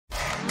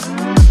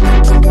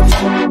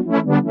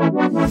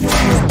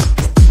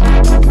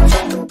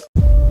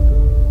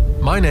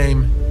My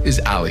name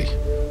is Ali.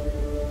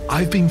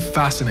 I've been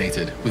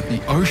fascinated with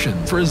the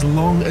ocean for as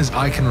long as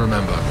I can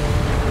remember.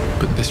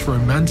 But this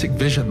romantic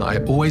vision that I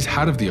always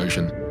had of the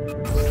ocean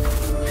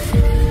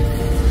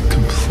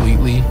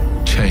completely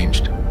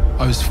changed.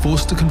 I was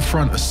forced to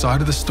confront a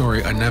side of the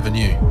story I never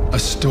knew, a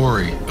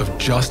story of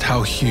just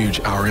how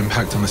huge our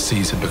impact on the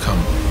seas had become.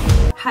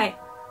 Hi,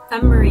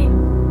 I'm Marine,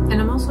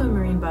 and I'm also a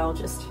marine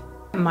biologist.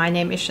 My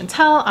name is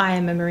Chantal. I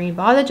am a marine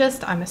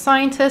biologist. I'm a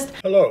scientist.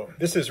 Hello,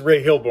 this is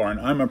Ray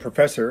Hilborn. I'm a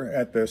professor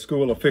at the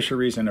School of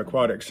Fisheries and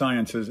Aquatic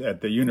Sciences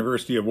at the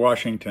University of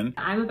Washington.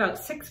 I'm about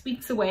 6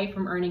 weeks away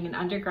from earning an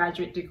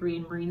undergraduate degree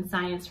in marine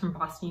science from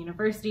Boston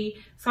University,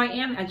 so I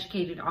am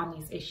educated on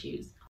these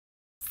issues.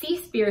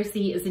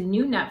 Seaspiracy is a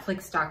new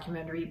Netflix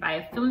documentary by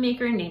a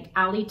filmmaker named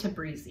Ali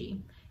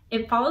Tabrizi.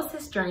 It follows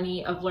his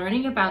journey of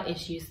learning about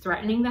issues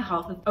threatening the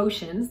health of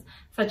oceans,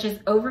 such as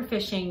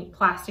overfishing,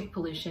 plastic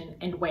pollution,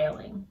 and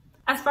whaling.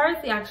 As far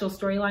as the actual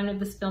storyline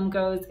of this film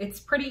goes, it's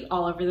pretty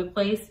all over the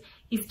place.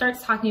 He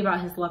starts talking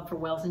about his love for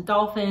whales and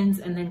dolphins,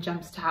 and then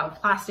jumps to how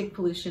plastic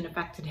pollution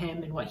affected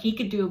him and what he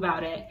could do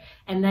about it.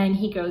 And then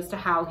he goes to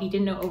how he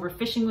didn't know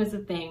overfishing was a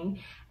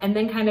thing, and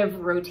then kind of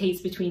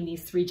rotates between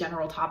these three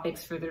general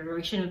topics for the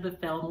duration of the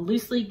film,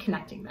 loosely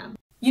connecting them.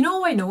 You know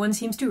why no one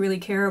seems to really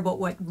care about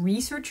what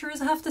researchers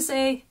have to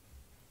say?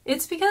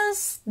 It's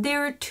because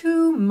they're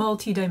too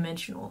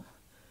multidimensional,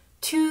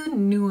 too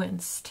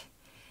nuanced.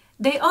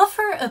 They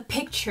offer a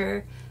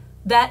picture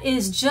that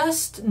is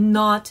just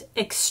not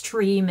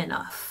extreme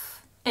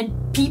enough,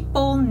 and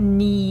people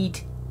need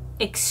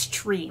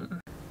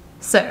extreme.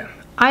 So,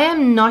 I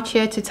am not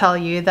here to tell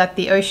you that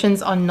the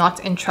oceans are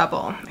not in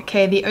trouble.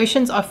 Okay, the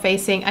oceans are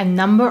facing a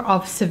number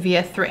of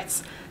severe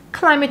threats.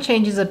 Climate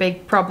change is a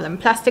big problem,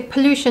 plastic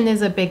pollution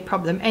is a big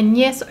problem, and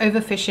yes,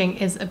 overfishing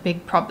is a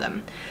big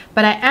problem.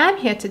 But I am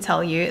here to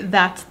tell you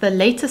that the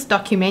latest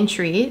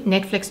documentary,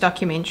 Netflix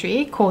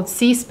documentary called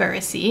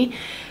Seaspiracy,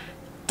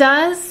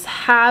 does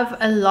have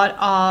a lot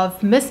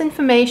of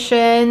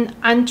misinformation,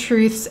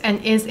 untruths,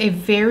 and is a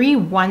very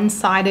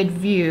one-sided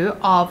view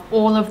of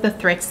all of the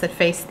threats that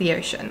face the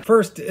ocean.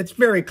 First, it's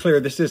very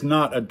clear this is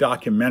not a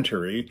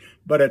documentary,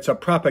 but it's a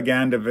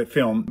propaganda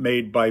film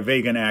made by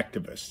vegan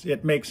activists.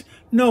 It makes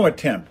no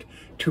attempt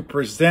to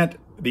present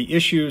the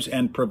issues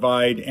and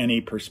provide any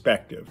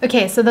perspective.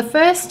 Okay, so the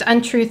first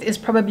untruth is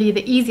probably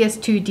the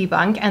easiest to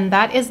debunk, and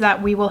that is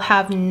that we will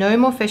have no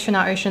more fish in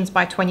our oceans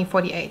by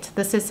 2048.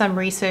 This is some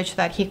research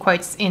that he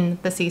quotes in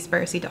the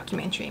Seaspiracy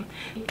documentary.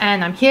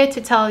 And I'm here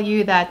to tell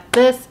you that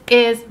this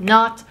is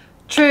not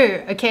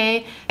true,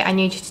 okay? I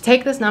need you to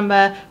take this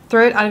number,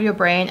 throw it out of your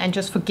brain, and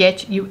just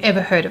forget you ever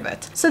heard of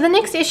it. So the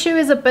next issue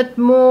is a bit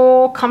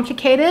more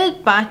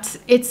complicated, but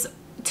it's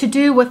to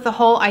do with the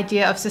whole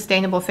idea of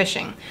sustainable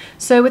fishing.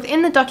 So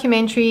within the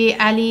documentary,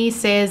 Ali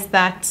says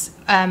that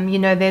you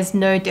know, there's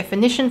no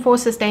definition for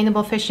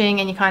sustainable fishing,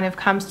 and he kind of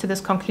comes to this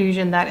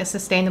conclusion that a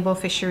sustainable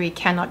fishery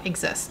cannot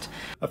exist.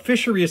 A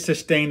fishery is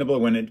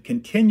sustainable when it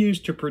continues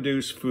to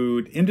produce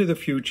food into the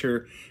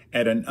future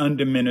at an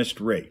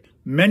undiminished rate.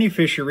 Many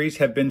fisheries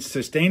have been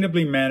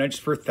sustainably managed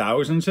for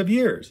thousands of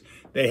years.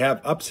 They have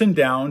ups and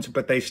downs,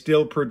 but they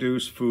still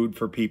produce food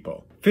for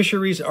people.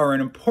 Fisheries are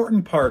an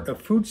important part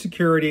of food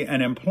security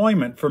and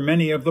employment for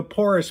many of the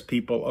poorest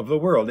people of the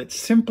world. It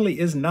simply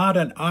is not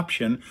an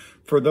option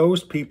for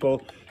those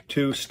people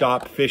to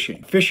stop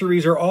fishing.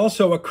 Fisheries are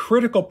also a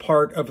critical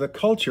part of the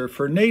culture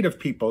for native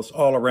peoples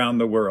all around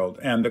the world,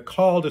 and the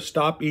call to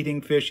stop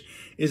eating fish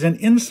is an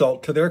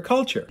insult to their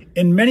culture.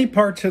 In many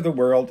parts of the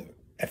world,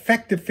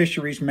 effective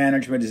fisheries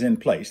management is in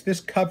place. This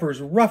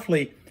covers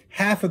roughly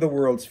half of the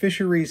world's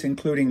fisheries,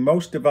 including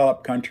most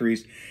developed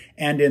countries,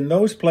 and in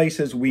those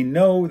places we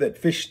know that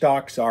fish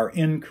stocks are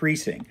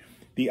increasing.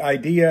 The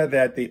idea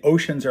that the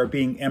oceans are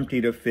being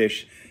emptied of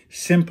fish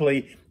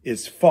simply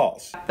is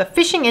false. The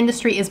fishing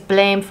industry is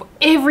blamed for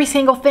every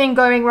single thing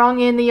going wrong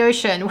in the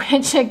ocean,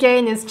 which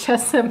again is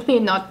just simply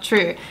not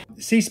true.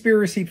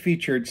 Seaspiracy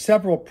featured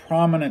several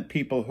prominent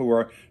people who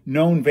are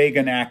known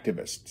vegan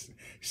activists,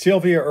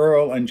 Sylvia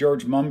Earle and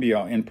George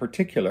Monbiot in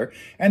particular,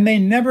 and they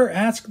never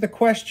ask the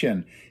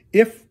question,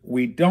 if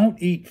we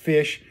don't eat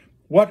fish,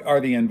 what are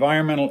the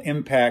environmental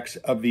impacts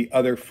of the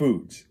other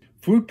foods?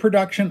 Food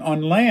production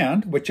on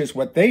land, which is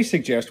what they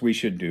suggest we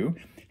should do,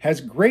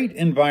 has great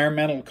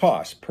environmental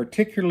costs,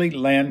 particularly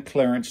land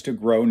clearance to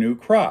grow new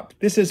crops.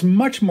 This is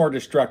much more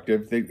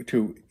destructive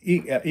to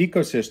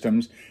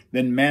ecosystems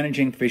than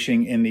managing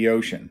fishing in the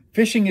ocean.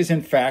 Fishing is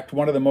in fact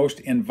one of the most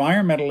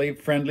environmentally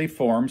friendly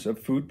forms of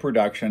food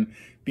production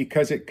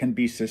because it can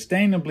be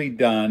sustainably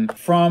done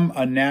from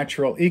a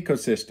natural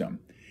ecosystem.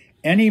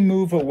 Any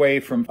move away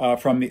from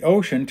the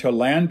ocean to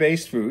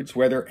land-based foods,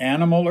 whether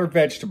animal or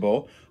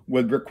vegetable,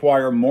 would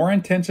require more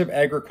intensive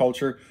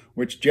agriculture,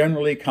 which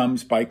generally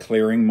comes by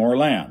clearing more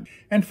land.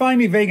 And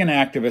finally, vegan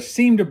activists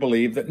seem to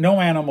believe that no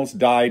animals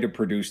die to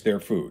produce their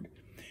food.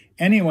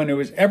 Anyone who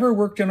has ever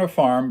worked on a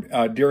farm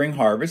during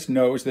harvest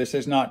knows this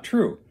is not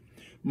true.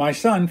 My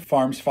son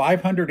farms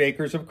 500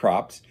 acres of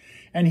crops,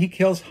 and he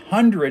kills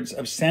hundreds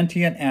of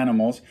sentient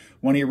animals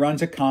when he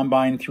runs a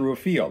combine through a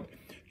field,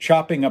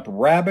 chopping up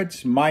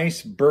rabbits,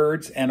 mice,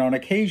 birds, and on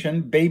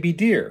occasion, baby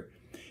deer.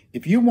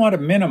 If you want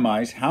to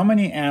minimize how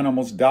many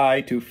animals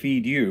die to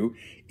feed you,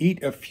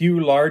 eat a few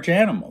large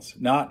animals,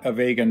 not a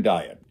vegan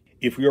diet.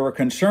 If you are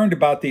concerned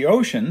about the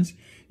oceans,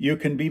 you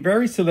can be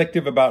very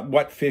selective about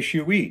what fish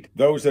you eat.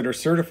 Those that are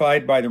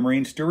certified by the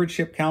Marine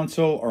Stewardship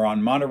Council or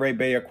on Monterey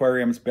Bay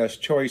Aquarium's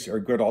Best Choice or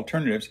Good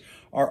Alternatives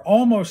are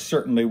almost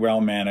certainly well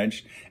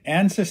managed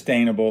and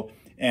sustainable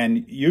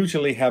and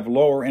usually have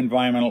lower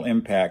environmental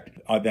impact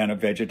than a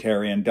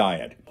vegetarian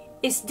diet.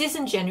 It's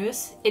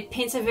disingenuous, it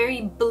paints a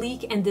very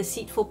bleak and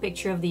deceitful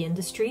picture of the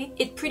industry.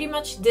 It pretty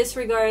much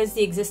disregards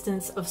the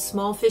existence of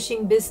small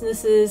fishing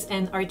businesses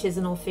and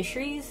artisanal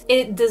fisheries.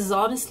 It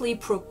dishonestly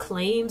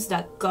proclaims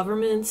that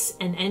governments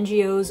and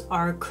NGOs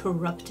are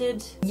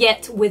corrupted.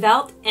 Yet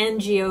without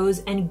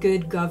NGOs and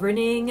good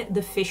governing,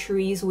 the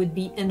fisheries would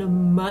be in a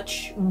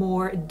much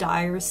more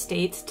dire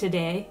state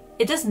today.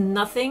 It does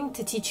nothing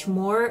to teach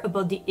more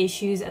about the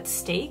issues at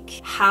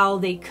stake, how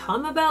they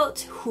come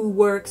about, who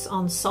works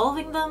on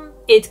solving them.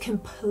 It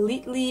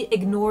completely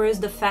ignores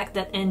the fact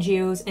that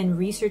NGOs and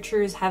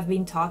researchers have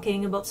been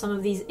talking about some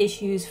of these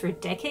issues for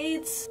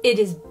decades. It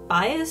is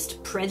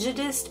biased,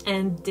 prejudiced,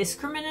 and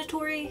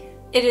discriminatory.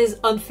 It is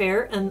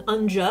unfair and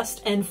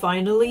unjust, and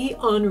finally,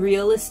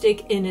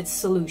 unrealistic in its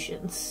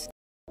solutions.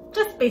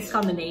 Just based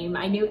on the name,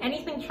 I knew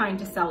anything trying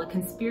to sell a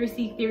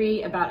conspiracy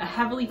theory about a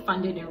heavily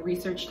funded and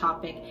researched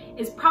topic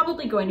is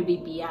probably going to be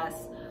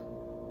BS.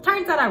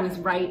 Turns out I was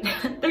right.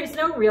 There's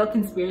no real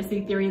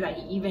conspiracy theory that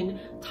he even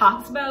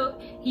talks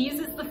about. He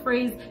uses the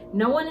phrase,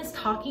 "No one is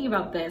talking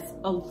about this,"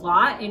 a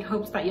lot in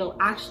hopes that you'll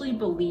actually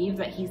believe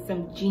that he's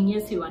some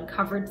genius who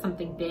uncovered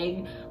something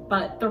big.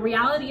 But the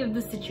reality of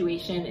the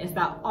situation is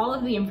that all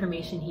of the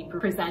information he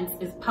presents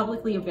is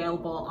publicly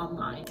available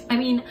online. I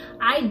mean,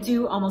 I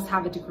do almost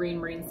have a degree in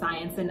marine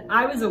science, and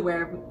I was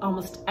aware of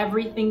almost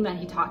everything that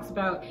he talks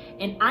about,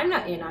 and I'm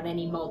not in on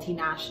any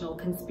multinational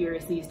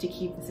conspiracies to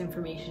keep this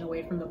information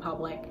away from the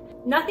public.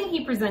 Nothing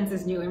he presents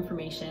is new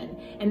information,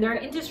 and there are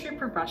industry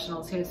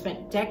professionals who have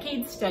spent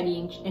decades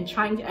studying and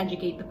trying to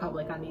educate the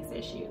public on these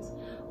issues.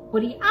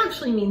 What he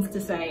actually means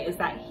to say is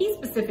that he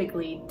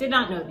specifically did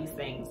not know these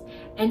things,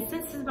 and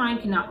since his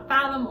mind cannot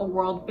fathom a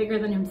world bigger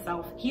than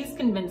himself, he's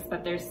convinced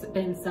that there's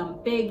been some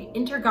big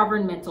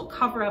intergovernmental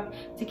cover-up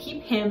to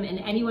keep him and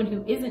anyone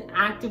who isn't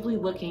actively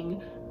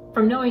looking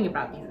from knowing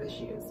about these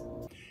issues.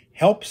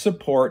 Help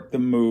support the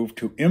move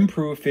to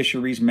improve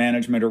fisheries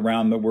management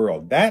around the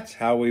world. That's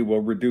how we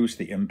will reduce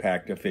the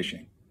impact of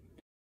fishing.